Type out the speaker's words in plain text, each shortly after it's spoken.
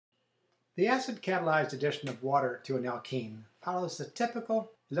The acid-catalyzed addition of water to an alkene follows the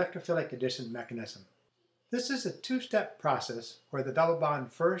typical electrophilic addition mechanism. This is a two-step process where the double bond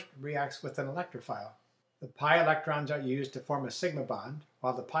first reacts with an electrophile. The pi electrons are used to form a sigma bond,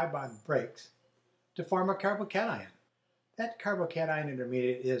 while the pi bond breaks to form a carbocation. That carbocation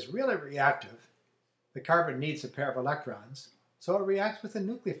intermediate is really reactive. The carbon needs a pair of electrons, so it reacts with a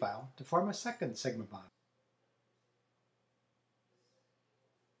nucleophile to form a second sigma bond.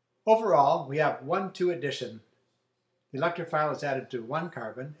 Overall, we have 1,2 addition. The electrophile is added to one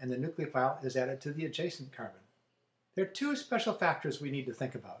carbon, and the nucleophile is added to the adjacent carbon. There are two special factors we need to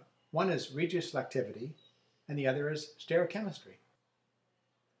think about. One is regioselectivity, and the other is stereochemistry.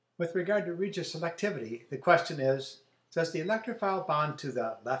 With regard to regioselectivity, the question is, does the electrophile bond to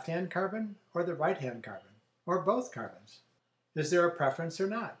the left-hand carbon or the right-hand carbon, or both carbons? Is there a preference or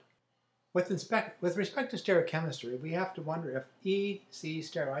not? With respect to stereochemistry, we have to wonder if E, C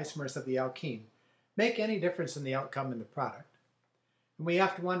stereoisomers of the alkene make any difference in the outcome in the product. And we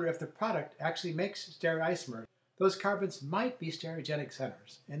have to wonder if the product actually makes stereoisomers. Those carbons might be stereogenic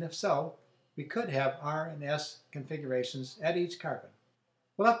centers, and if so, we could have R and S configurations at each carbon.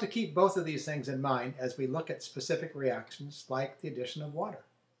 We'll have to keep both of these things in mind as we look at specific reactions like the addition of water.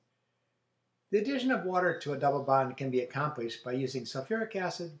 The addition of water to a double bond can be accomplished by using sulfuric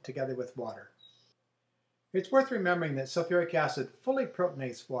acid together with water. It's worth remembering that sulfuric acid fully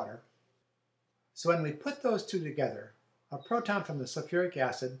protonates water, so when we put those two together, a proton from the sulfuric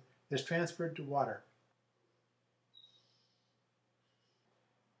acid is transferred to water.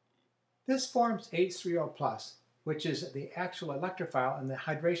 This forms H3O+, which is the actual electrophile in the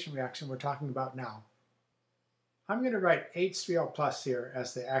hydration reaction we're talking about now. I'm going to write H3O+ here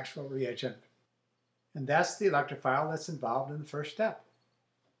as the actual reagent. And that's the electrophile that's involved in the first step.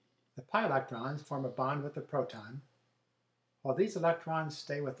 The pi electrons form a bond with the proton, while these electrons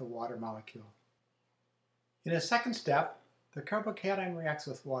stay with the water molecule. In a second step, the carbocation reacts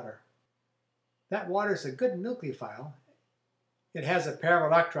with water. That water is a good nucleophile. It has a pair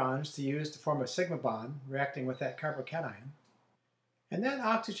of electrons to use to form a sigma bond reacting with that carbocation. And that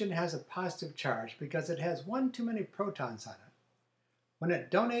oxygen has a positive charge because it has one too many protons on it. When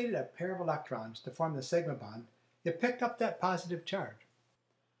it donated a pair of electrons to form the sigma bond, it picked up that positive charge.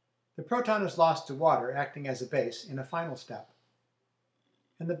 The proton is lost to water, acting as a base, in a final step.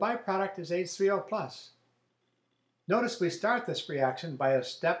 And the byproduct is H3O+. Notice we start this reaction by a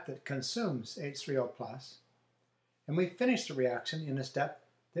step that consumes H3O+, and we finish the reaction in a step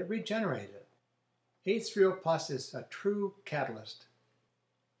that regenerates it. H3O+ is a true catalyst.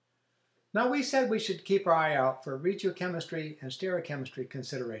 Now, we said we should keep our eye out for regiochemistry and stereochemistry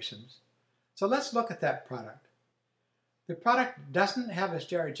considerations. So let's look at that product. The product doesn't have a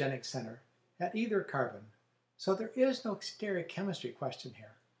stereogenic center at either carbon, so there is no stereochemistry question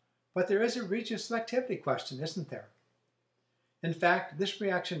here. But there is a regioselectivity question, isn't there? In fact, this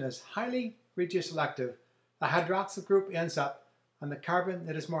reaction is highly regioselective. A hydroxyl group ends up on the carbon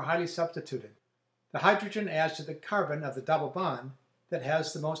that is more highly substituted. The hydrogen adds to the carbon of the double bond that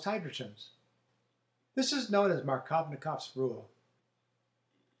has the most hydrogens. This is known as Markovnikov's rule.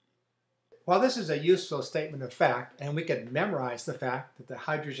 While this is a useful statement of fact, and we can memorize the fact that the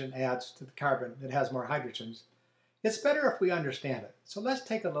hydrogen adds to the carbon that has more hydrogens, it's better if we understand it. So let's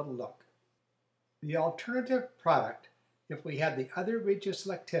take a little look. The alternative product, if we had the other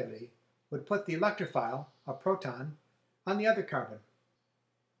regioselectivity, would put the electrophile, a proton, on the other carbon.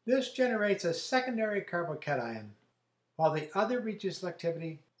 This generates a secondary carbocation, while the other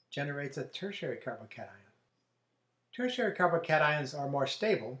regioselectivity generates a tertiary carbocation. Tertiary carbocations are more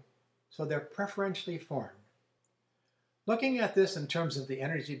stable, so they're preferentially formed. Looking at this in terms of the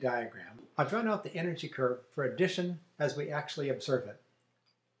energy diagram, I've drawn out the energy curve for addition as we actually observe it.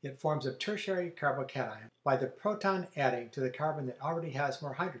 It forms a tertiary carbocation by the proton adding to the carbon that already has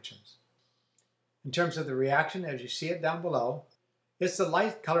more hydrogens. In terms of the reaction, as you see it down below, it's the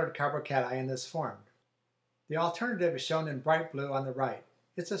light-colored carbocation that's formed. The alternative is shown in bright blue on the right.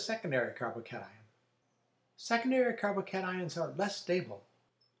 It's a secondary carbocation. Secondary carbocations are less stable.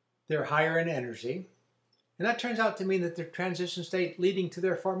 They're higher in energy, and that turns out to mean that their transition state leading to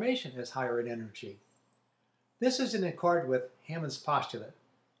their formation is higher in energy. This is in accord with Hammond's postulate,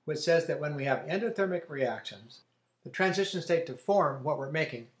 which says that when we have endothermic reactions, the transition state to form what we're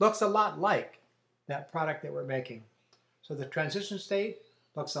making looks a lot like that product that we're making. So the transition state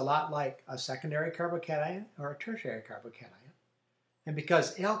looks a lot like a secondary carbocation or a tertiary carbocation. And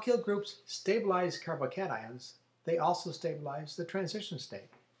because alkyl groups stabilize carbocations, they also stabilize the transition state.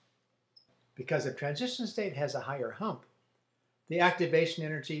 Because the transition state has a higher hump, the activation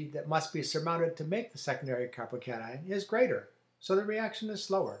energy that must be surmounted to make the secondary carbocation is greater, so the reaction is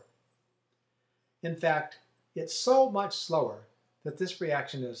slower. In fact, it's so much slower that this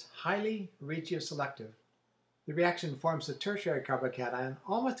reaction is highly regioselective. The reaction forms the tertiary carbocation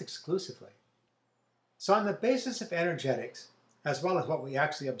almost exclusively. So on the basis of energetics, as well as what we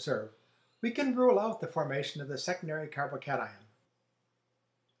actually observe, we can rule out the formation of the secondary carbocation.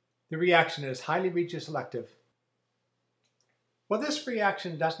 The reaction is highly regioselective. Well, this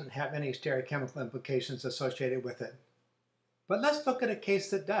reaction doesn't have any stereochemical implications associated with it. But let's look at a case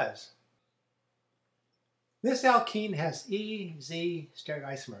that does. This alkene has EZ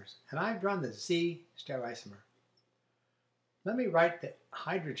stereoisomers, and I've drawn the Z stereoisomer. Let me write the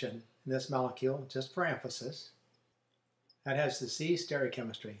hydrogen in this molecule just for emphasis. That has the Z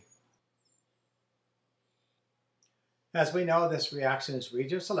stereochemistry. As we know, this reaction is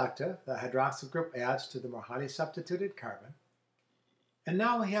regioselective. The hydroxyl group adds to the more highly substituted carbon. And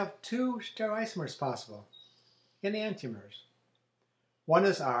now we have two stereoisomers possible, enantiomers. One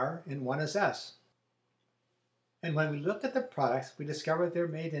is R and one is S. And when we look at the products, we discover they're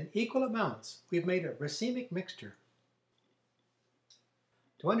made in equal amounts. We've made a racemic mixture.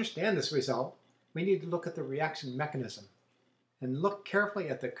 To understand this result, we need to look at the reaction mechanism and look carefully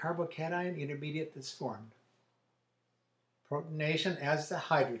at the carbocation intermediate that's formed. Protonation adds the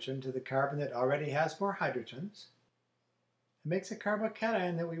hydrogen to the carbon that already has more hydrogens. It makes a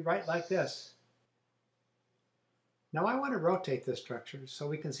carbocation that we write like this. Now I want to rotate this structure so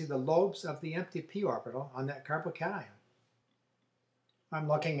we can see the lobes of the empty p orbital on that carbocation. I'm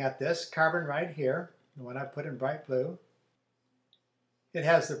looking at this carbon right here, the one I put in bright blue. It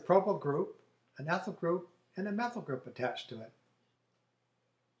has the propyl group, an ethyl group, and a methyl group attached to it.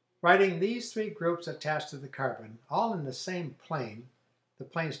 Writing these three groups attached to the carbon, all in the same plane, the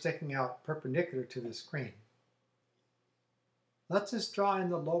plane sticking out perpendicular to the screen. Let's just draw in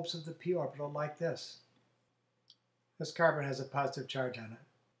the lobes of the p orbital like this. This carbon has a positive charge on it.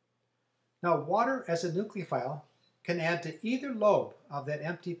 Now water as a nucleophile can add to either lobe of that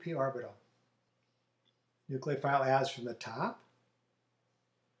empty p orbital. Nucleophile adds from the top,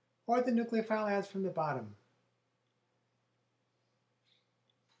 or the nucleophile adds from the bottom.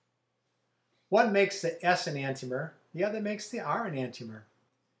 One makes the S enantiomer, the other makes the R enantiomer.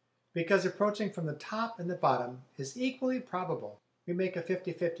 Because approaching from the top and the bottom is equally probable, we make a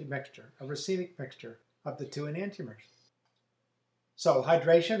 50-50 mixture, a racemic mixture of the two enantiomers. So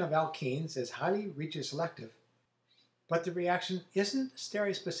hydration of alkenes is highly regioselective, but the reaction isn't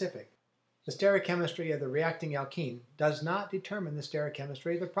stereospecific. The stereochemistry of the reacting alkene does not determine the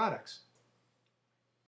stereochemistry of the products.